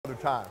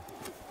time.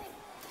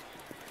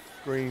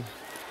 Screen.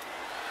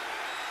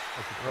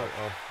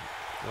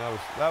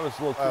 That was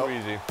a little too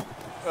easy.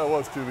 That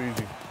was too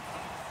easy.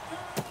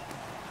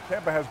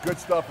 Tampa has good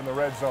stuff in the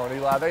red zone,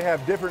 Eli. They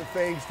have different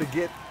things to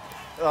get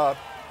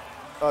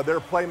their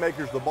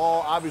playmakers the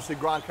ball. Obviously,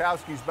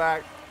 Gronkowski's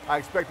back. I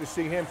expect to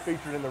see him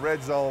featured in the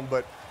red zone,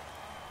 but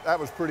that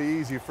was pretty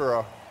easy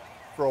for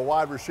a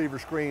wide receiver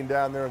screen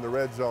down there in the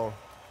red zone.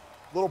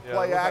 Little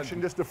play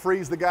action just to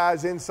freeze the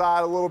guys inside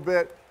a little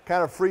bit.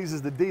 Kind of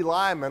freezes the D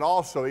linemen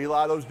also,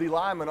 Eli. Those D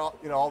linemen,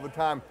 all the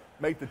time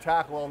make the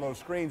tackle on those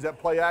screens. That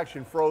play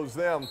action froze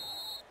them.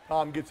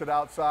 Tom gets it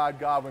outside.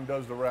 Godwin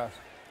does the rest.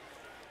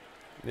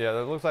 Yeah,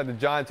 it looks like the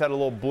Giants had a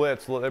little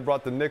blitz. They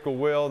brought the nickel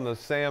will and the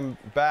Sam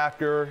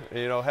backer.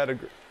 Had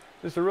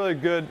just a really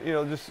good,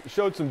 just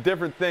showed some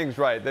different things.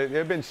 Right,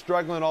 they've been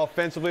struggling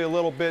offensively a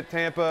little bit.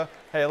 Tampa.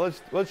 Hey,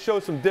 let's show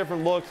some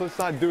different looks. Let's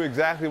not do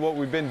exactly what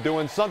we've been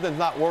doing. Something's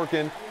not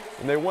working,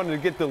 and they wanted to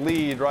get the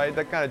lead. Right,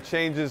 that kind of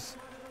changes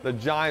the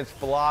Giants'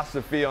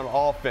 philosophy on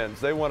offense.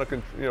 They want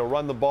to,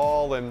 run the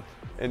ball and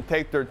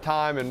take their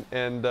time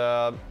and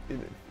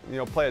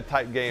play a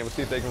tight game and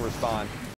see if they can respond.